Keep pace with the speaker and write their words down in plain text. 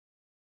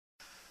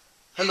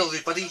Hello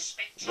everybody,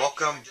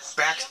 welcome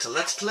back to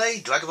Let's Play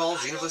DragonBall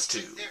Xenoverse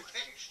 2.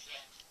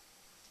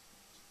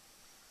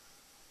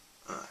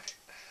 Alright.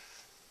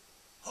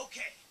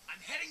 Okay,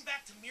 I'm heading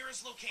back to Mira's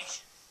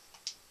location.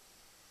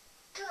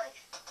 Good.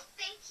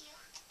 Thank you.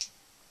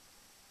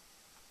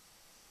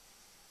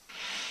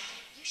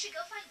 You should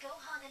go find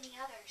Gohan and the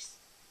others.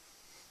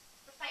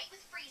 The fight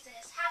with Frieza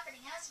is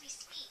happening as we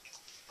speak.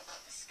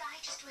 The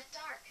sky just went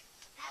dark.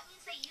 That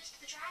means they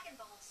used the Dragon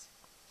Balls.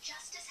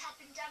 Just as had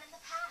been done in the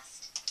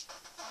past.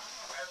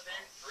 Well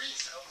then,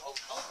 Frieza won't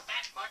hold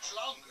back much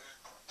longer.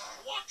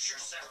 Watch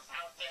yourself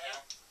out there.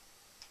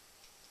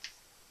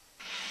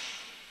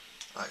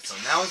 Alright, so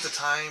now is the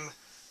time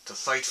to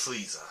fight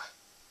Frieza.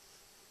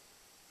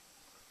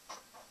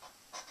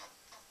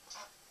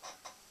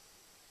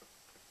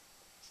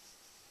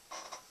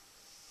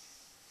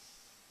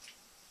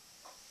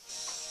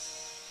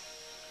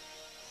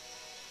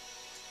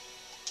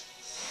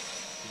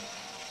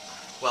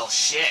 Well,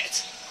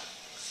 shit.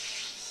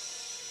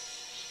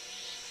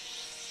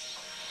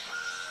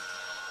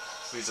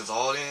 Frieza's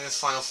already in his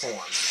final form.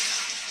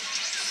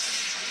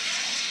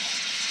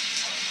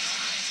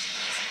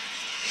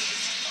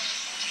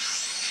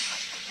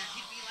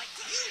 He'd be like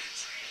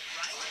huge,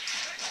 right?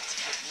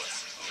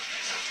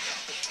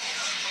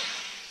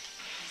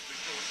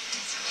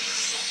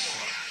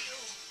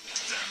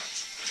 Damn it!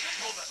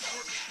 All that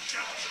work to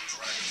get the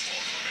Dragon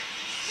Ball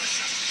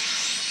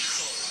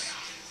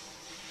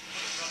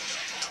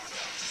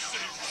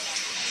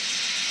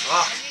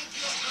Ah! I made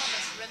you a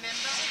promise,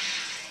 remember?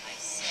 I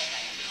said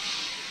I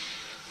would.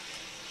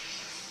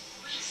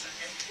 Frieza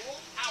at full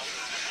power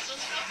has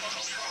enough of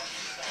a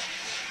problem.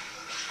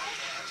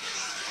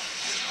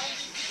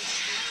 Only this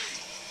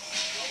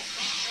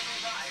Goku should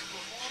arrive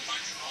before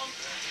much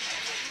longer.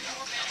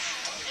 Your best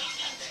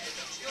hang in there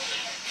until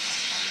then.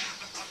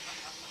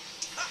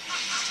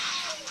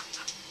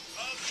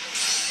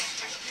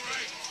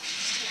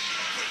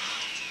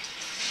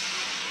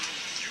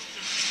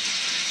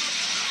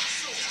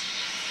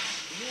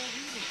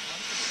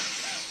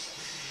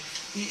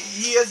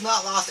 He has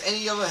not lost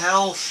any of her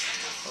health.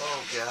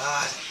 Oh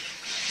god.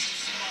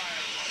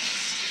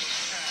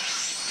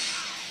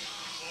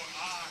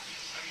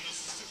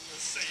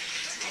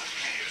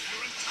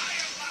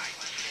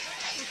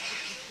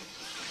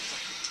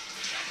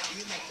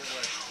 You make the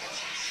worst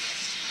choice.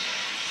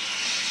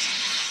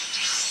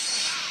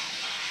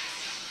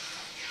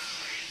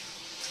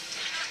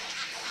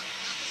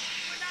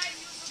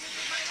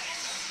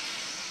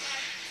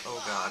 Oh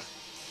god.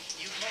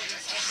 You call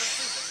yourself a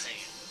Super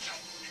Saiyan.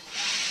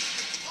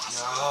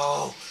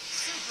 No.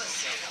 Super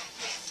Saiyan.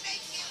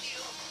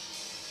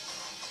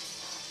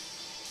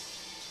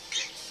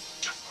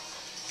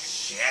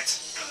 Shit.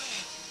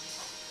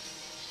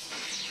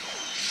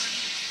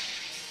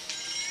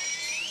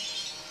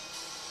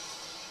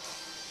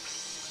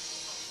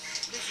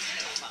 This is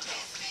no fun.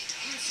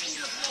 You seem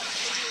to have lost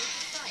the will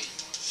to fight.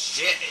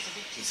 Shit.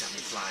 He sent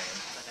me flying.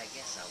 But I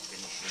guess I'll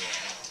finish you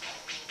off.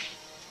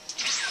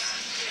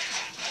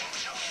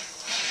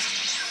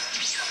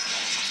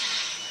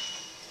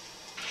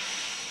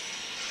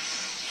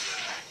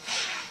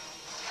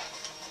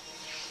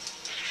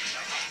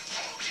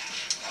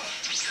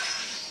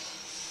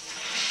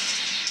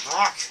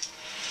 Fuck.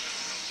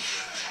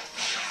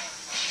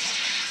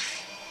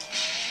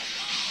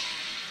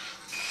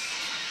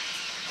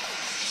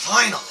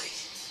 Finally.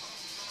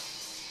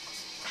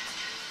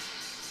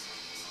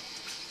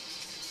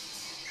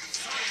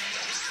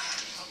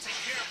 I'll take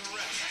care of the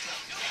rest.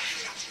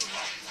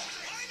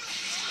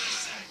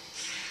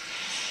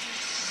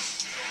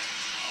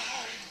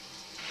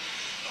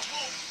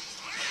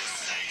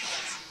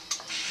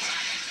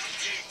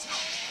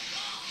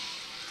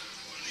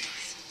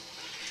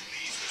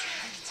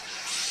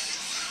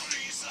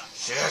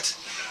 Shit.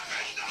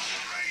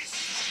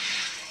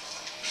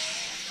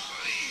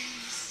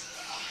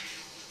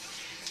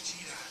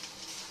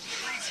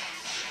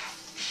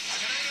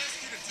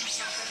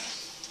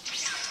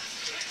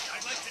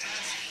 I'd like to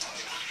ask you if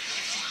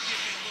you could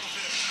give me a little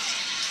bit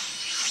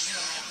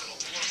of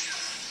work.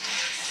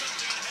 There's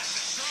something I have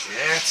to try.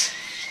 Shit.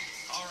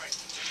 All right.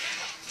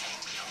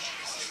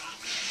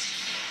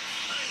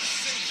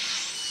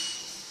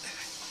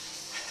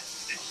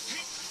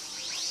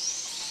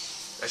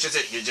 That's just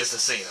it. You're just a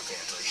Saiyan,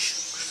 apparently.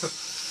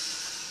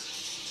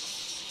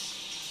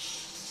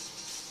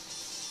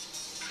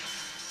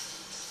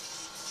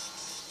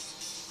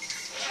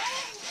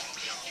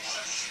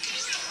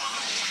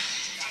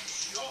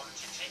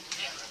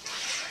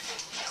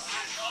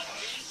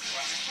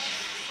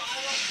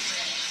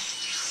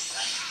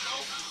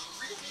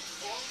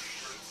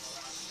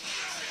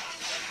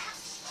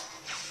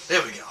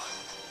 There we go.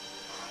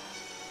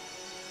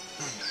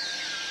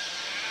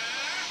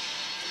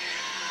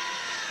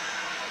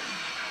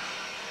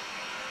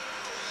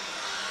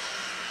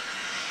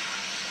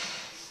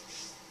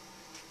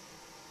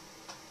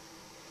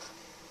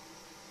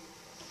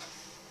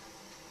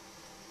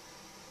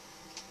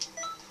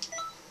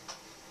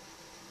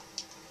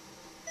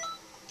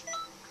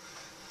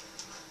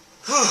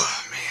 Whew,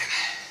 man.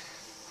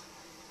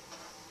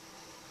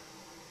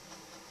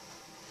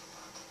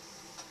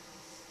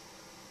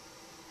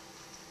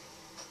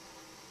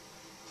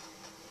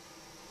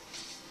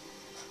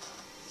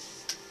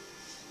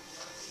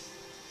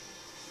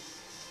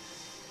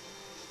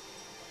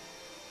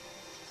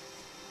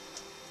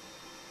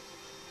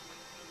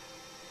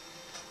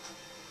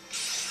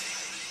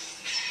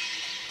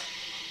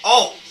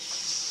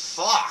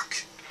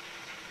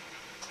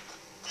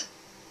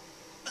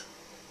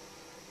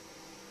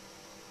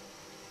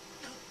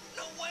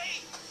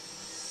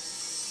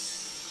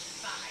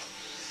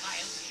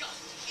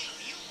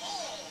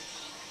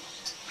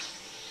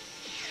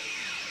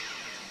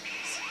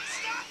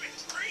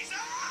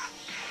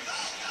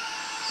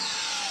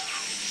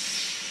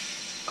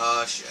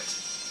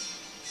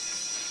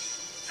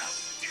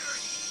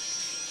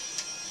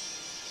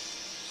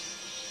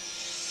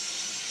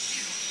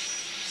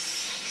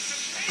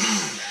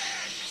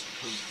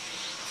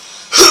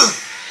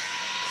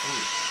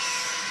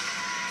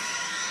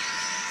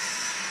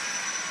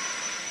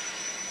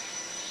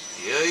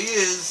 Here he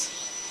is.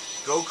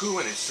 Goku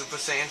in his Super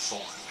Saiyan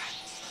form.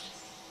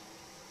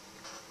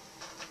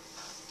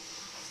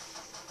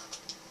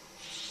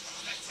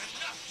 That's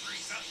enough,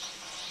 Frieza.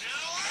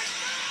 Now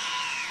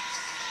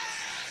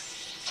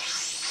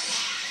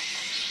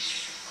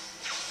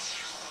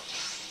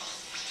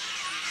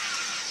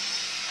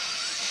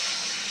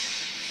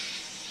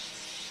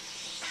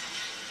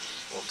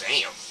Well,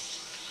 damn.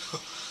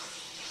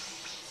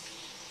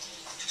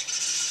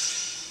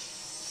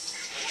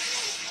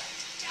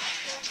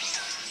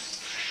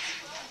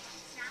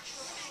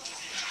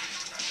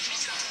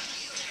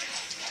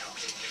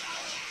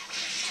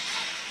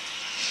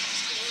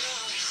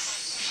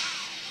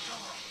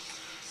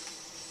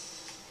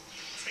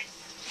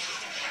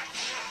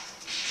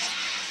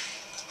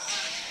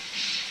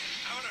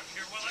 out of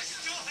here while I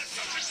still have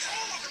some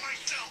control over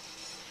myself.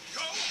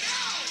 Go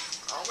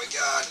now! Oh my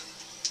god.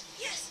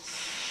 Yes!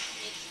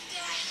 It's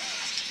Dad!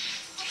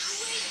 I'll be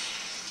waiting!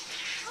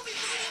 I'll be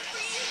waiting for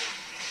you!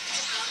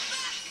 Come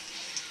back!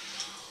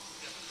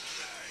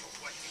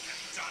 What you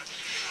have done?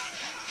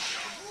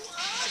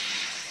 What?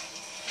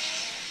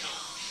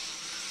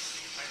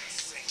 I'm the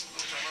same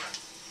from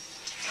Earth.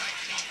 I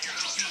came here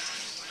to beat you.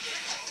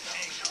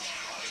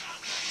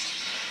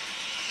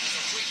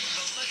 Complete with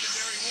the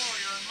legendary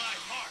warrior in my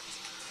heart.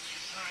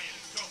 I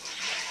am Goku.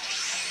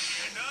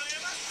 And I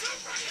am a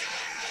Super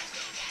Saiyan!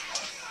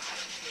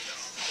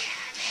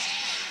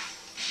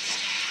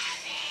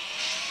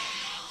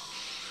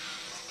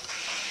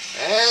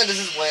 And this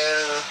is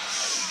where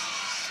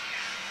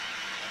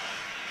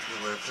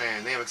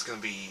Planet Narek's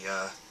gonna be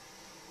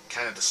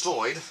kind of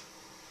destroyed,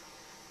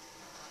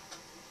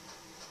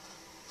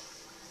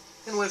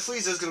 and where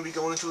Frieza's gonna be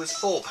going into his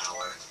full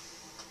power.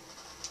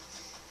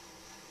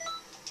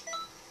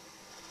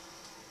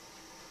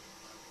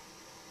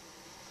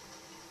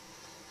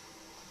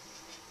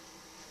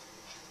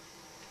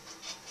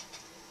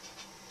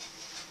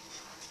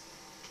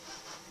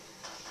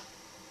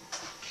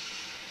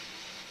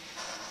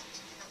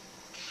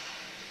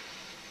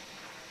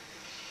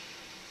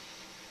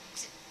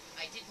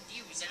 I didn't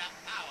use enough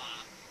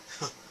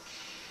power.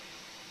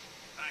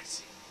 I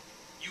see.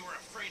 You were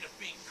afraid of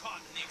being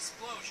caught in the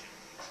explosion.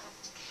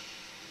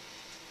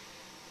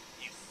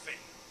 You failed.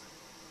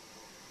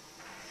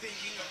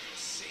 Thinking of your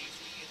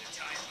safety in a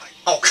time like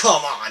Oh,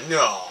 come on,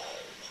 no!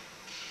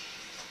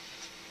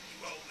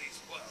 you always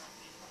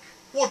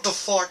were. What the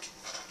fuck?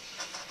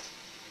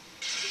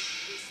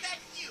 Is that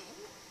you?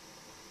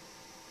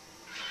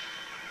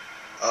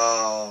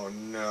 Oh,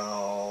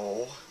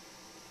 no.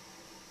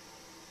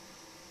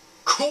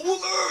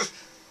 Cooler! It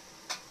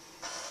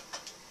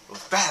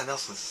was bad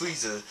enough with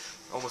Frieza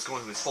almost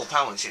going to his full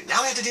power and shit.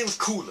 Now we have to deal with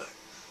Cooler.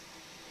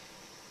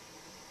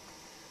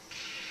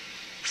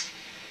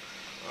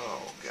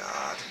 Oh,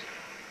 God.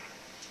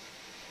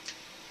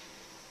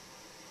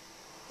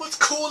 What's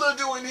Cooler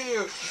doing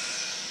here?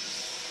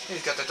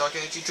 He's got that dark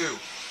energy too. Brother!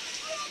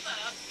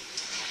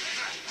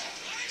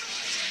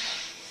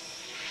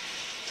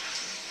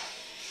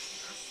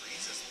 You're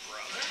Frieza's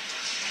brother?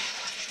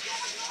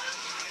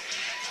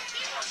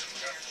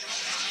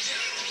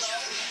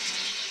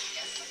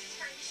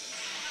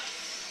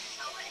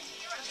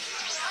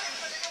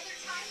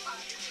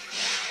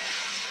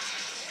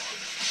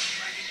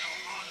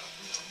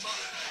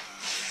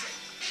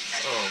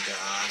 Oh,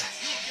 God.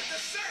 You get the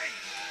same!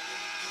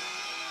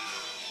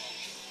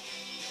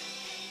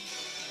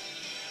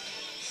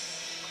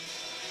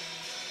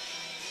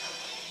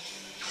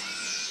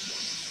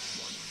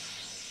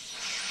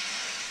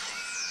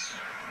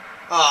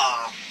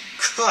 Oh,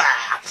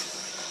 crap.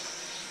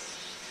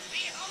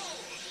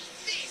 Behold!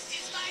 This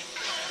is my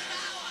full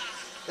power!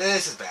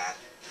 This is bad. I'll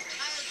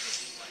give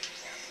you one.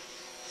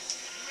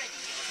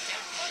 Ready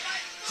yourself for my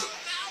full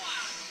power!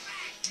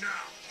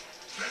 Now,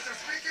 let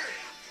us begin!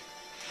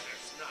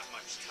 There's not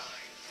much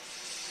time.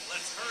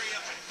 Let's hurry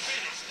up and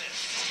finish this!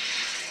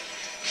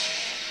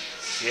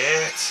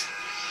 Shit.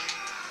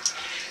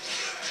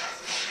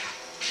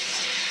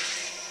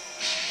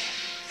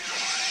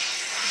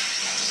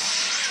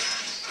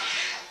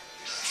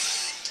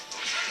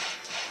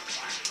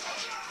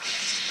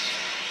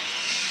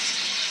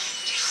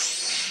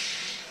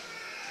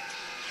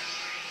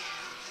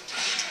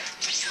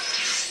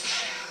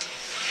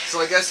 So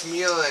I guess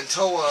Mila and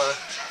Toa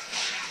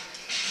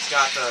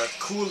got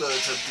Cooler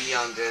to be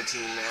on their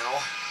team now.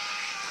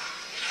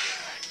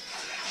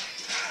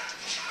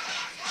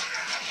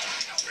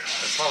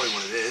 That's probably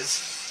what it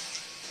is.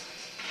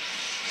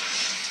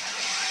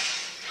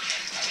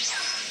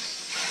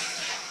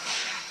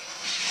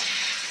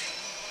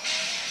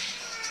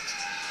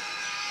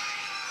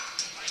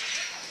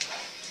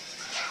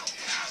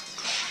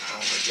 Oh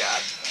my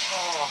god.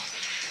 Oh.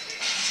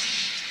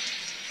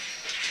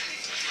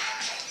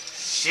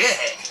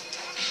 Shit.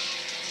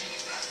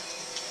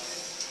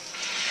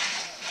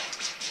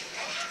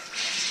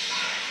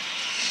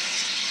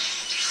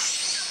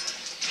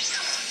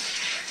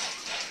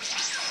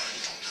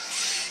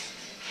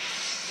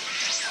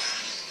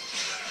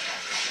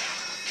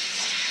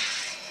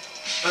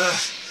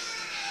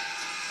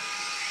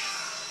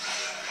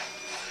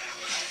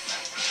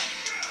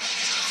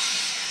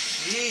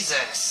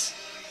 Jesus.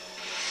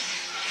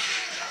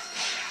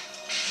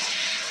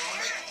 Oh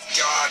my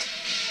God.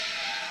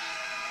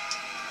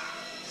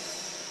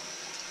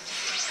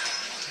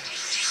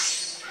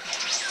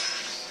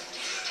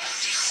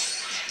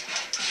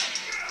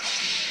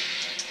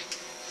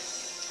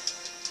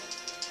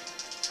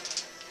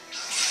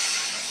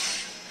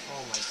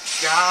 Oh my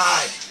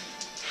God.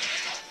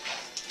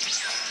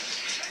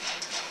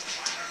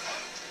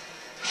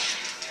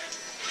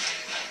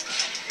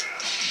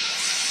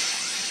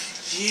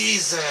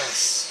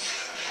 Jesus.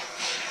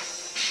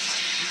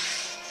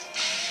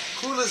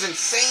 Cooler's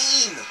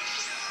insane.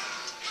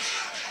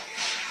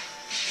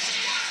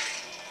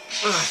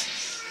 Ugh.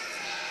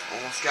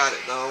 Almost got it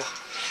though.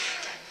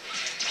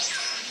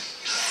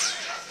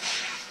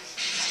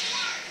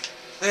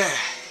 There.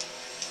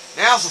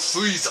 Now for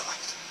Freezer.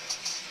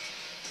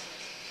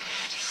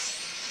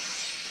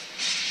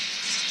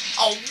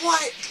 Oh,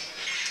 what?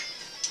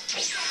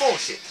 Oh,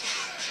 bullshit.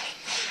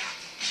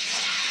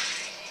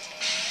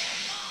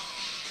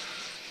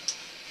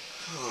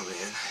 Oh,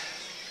 man.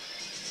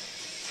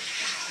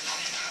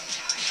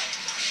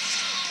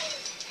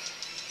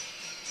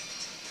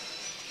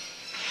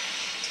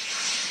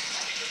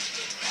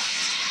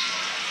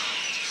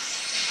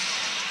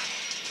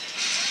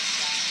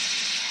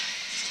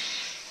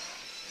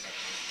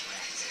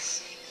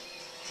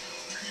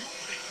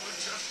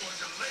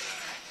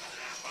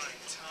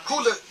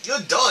 Cooler, you're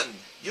done.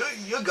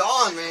 You're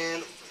gone,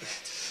 man.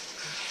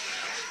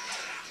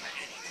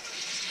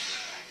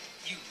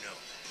 You know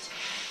that.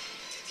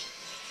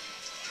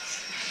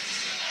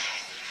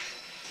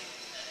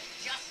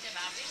 Just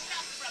about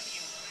enough from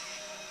you.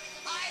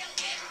 I'll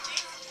end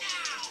this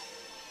now.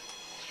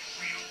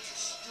 We'll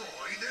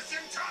destroy this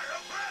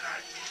entire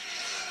planet!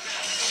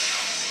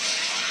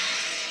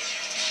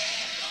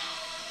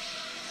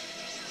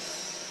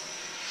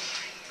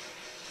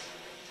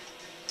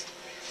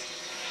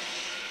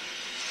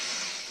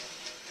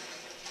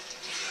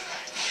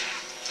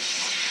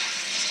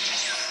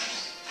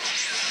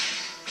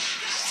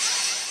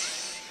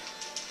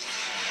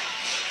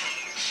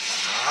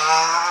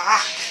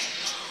 Ah!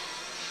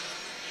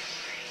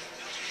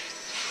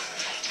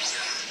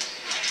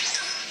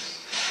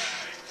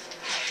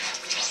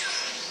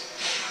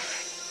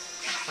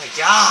 My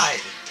God!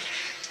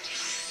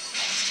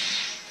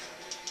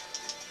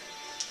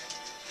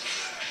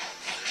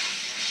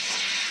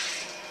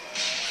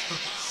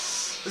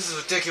 This is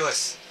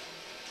ridiculous.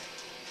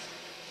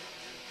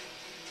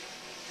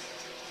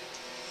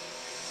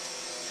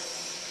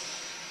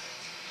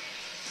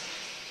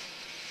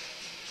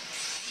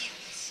 You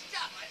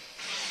stubborn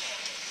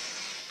fool.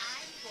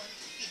 I'm going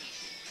to finish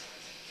you.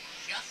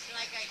 Just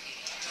like I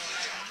did your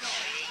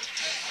annoying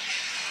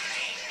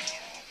friend.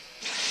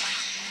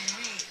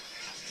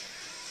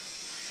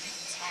 You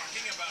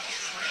talking about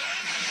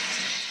drilling?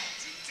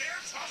 Don't you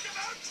dare talk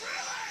about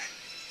drilling!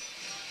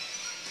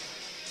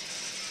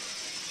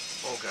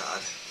 Oh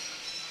God.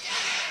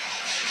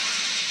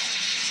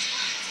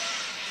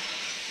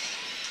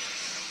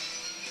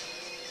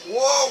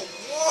 Whoa!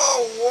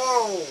 Whoa!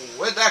 Whoa!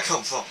 Where'd that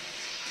come from?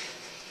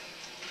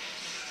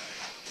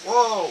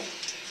 Whoa!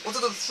 What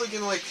did the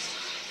freaking like?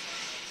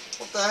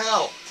 What the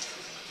hell?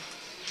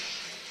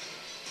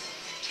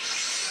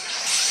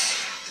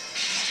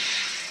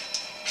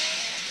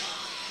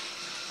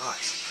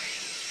 Alright.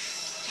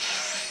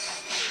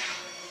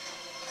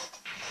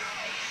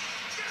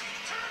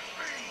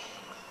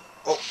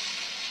 Oh.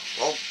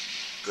 Well,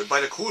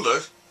 goodbye to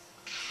Cooler.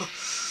 What?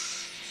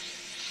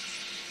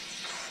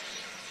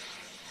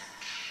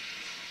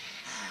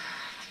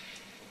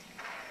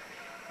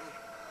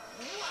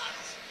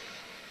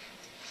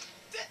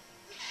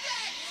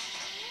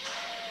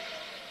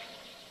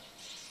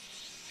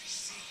 I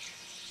see.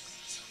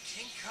 So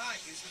King Kai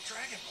used the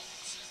Dragon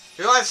Balls.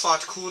 You know, I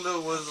thought Cooler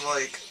was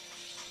like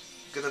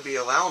gonna be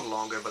around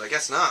longer, but I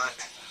guess not.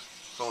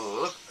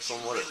 From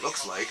what it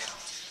looks like.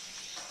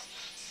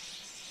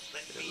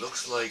 It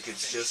looks like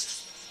it's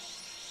just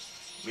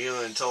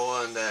Mila and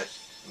Toa and that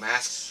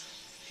masked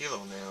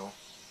hero now.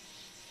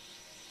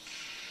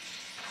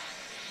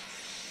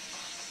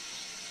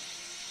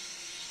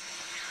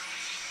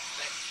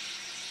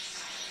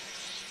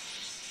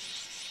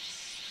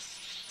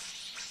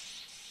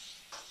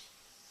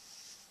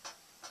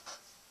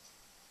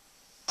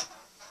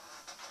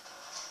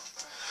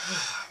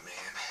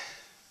 Man.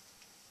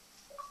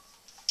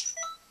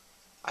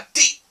 A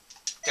deep.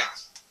 Yeah.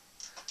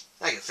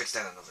 I can fix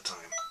that another time.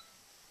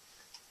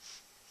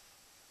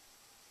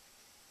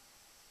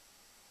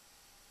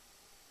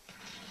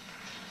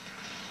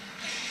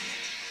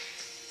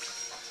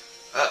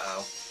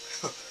 Uh-oh.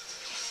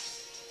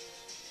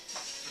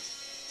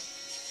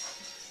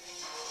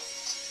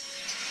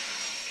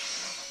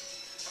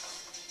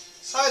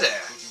 Hi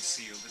there. Couldn't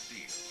seal the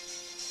deal.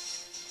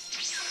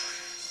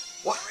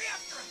 What? Hurry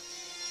after him!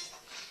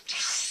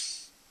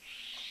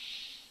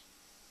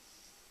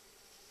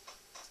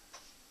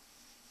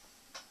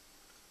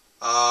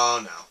 Oh,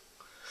 no.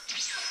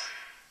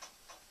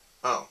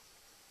 Oh.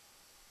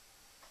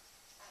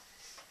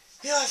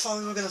 Yeah, I thought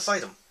we were gonna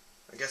fight him.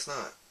 I guess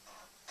not.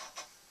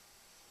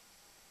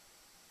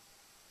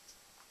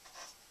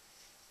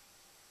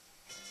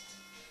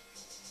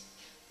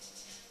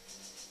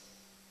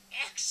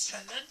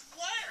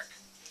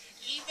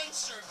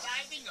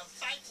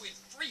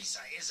 Frieza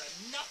is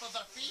enough of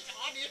a feat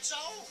on its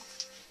own.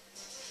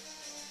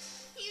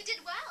 You did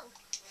well.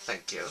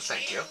 Thank you,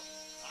 thank you.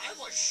 I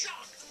was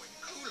shocked when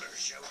Cooler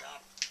showed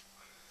up.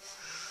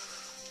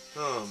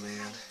 Oh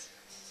man.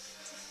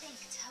 To think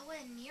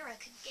Toa and Mira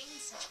could gain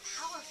such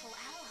powerful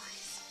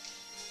allies.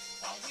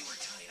 While we were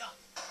tied up,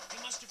 they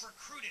must have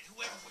recruited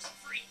whoever was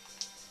free.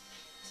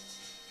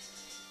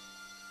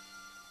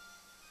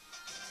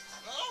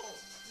 Oh,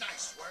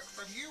 nice work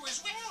from you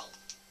as well.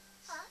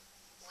 Huh?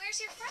 Where's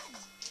your friend?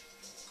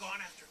 Gone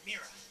after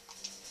Mira.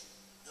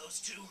 Those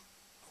two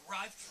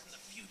arrived from the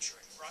future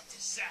and brought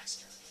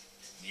disaster.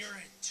 Mira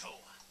and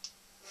Toa.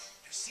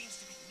 There seems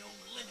to be no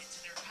limit to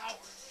their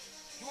power.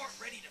 You aren't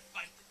ready to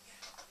fight them yet.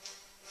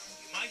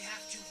 You might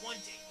have to one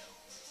day, though,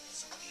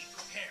 so be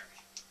prepared.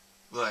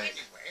 Right.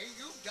 Anyway,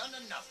 you've done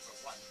enough for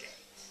one day.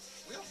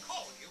 We'll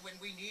call you when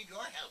we need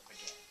your help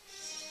again.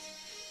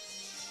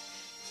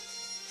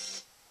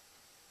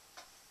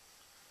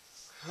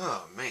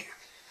 Oh man.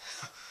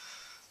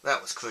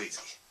 That was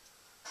crazy.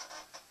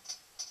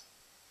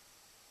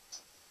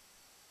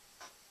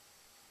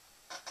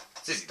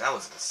 Zizzy, that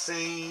was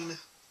insane.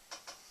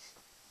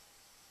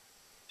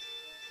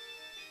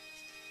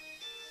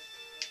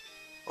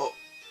 Oh.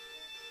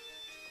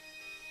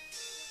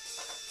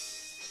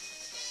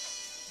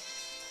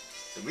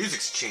 The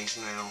music's changed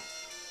now.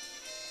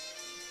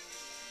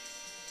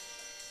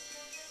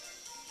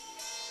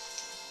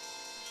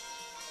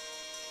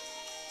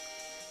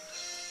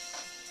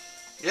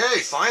 Yay,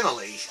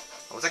 finally!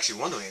 I was actually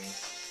wondering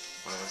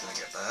when I was gonna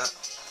get that.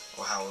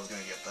 Or how I was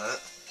gonna get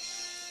that.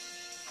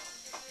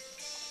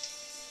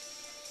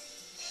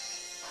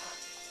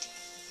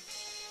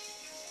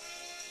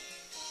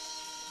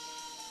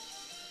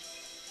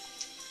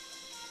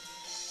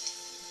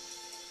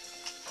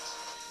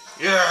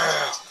 Yeah!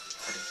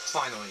 I can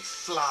finally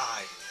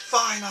fly!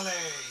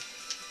 Finally!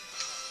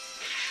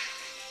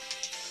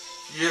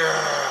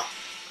 Yeah!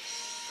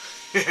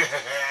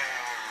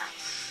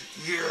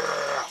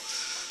 Yeah!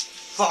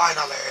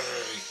 Finally!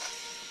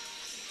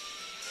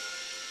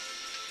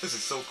 This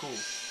is so cool.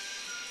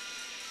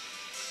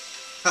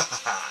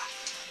 Hahaha.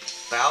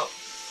 About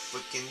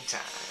freaking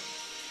time.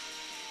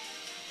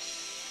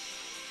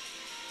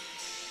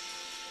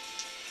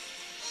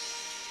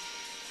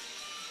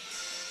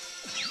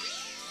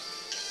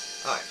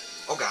 Alright.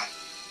 Oh god.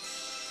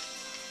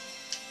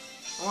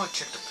 I want to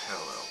check the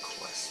parallel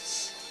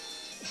quests.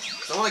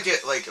 I want to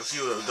get like a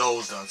few of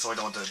those done so I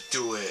don't have to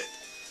do it.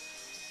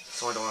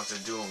 So I don't have to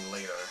do them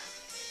later.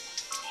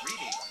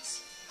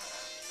 Greetings.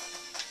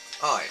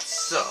 Alright,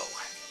 so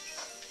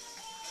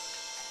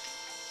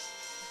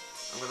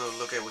I'm gonna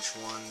look at which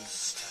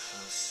ones to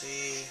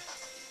see.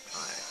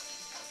 Alright.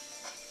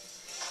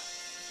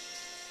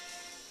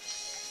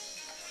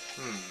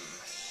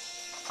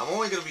 I'm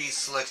only gonna be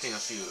selecting a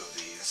few of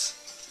these.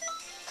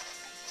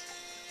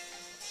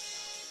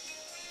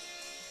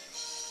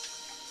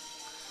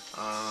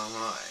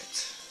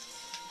 Alright.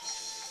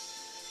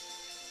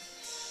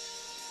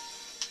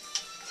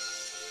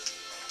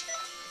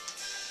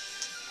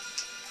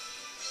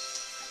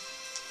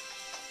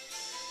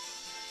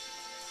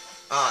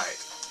 Alright.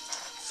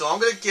 So I'm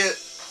gonna get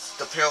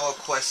the parallel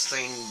quest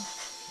thing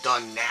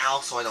done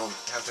now so I don't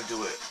have to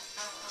do it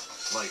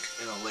like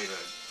in a later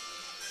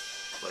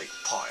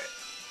part.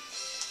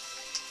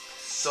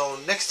 So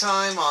next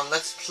time on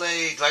Let's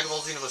Play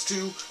DragonBall Xenoverse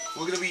 2,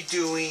 we're gonna be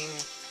doing...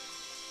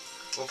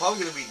 We're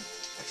probably gonna be...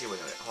 Actually, wait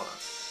a minute, hold on.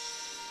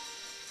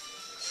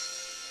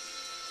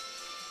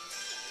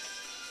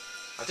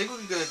 I think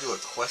we're gonna do a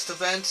quest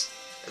event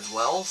as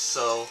well,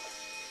 so...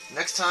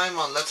 Next time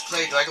on Let's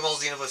Play DragonBall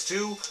Xenoverse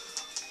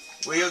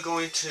 2, we are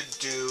going to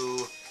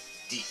do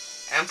the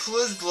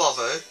Emperor's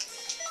Brother,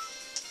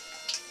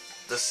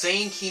 the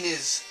Saiyan King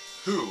is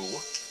Who,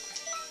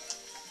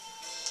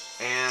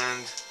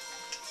 and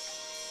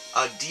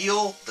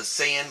Adil the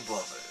Saiyan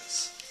Brother.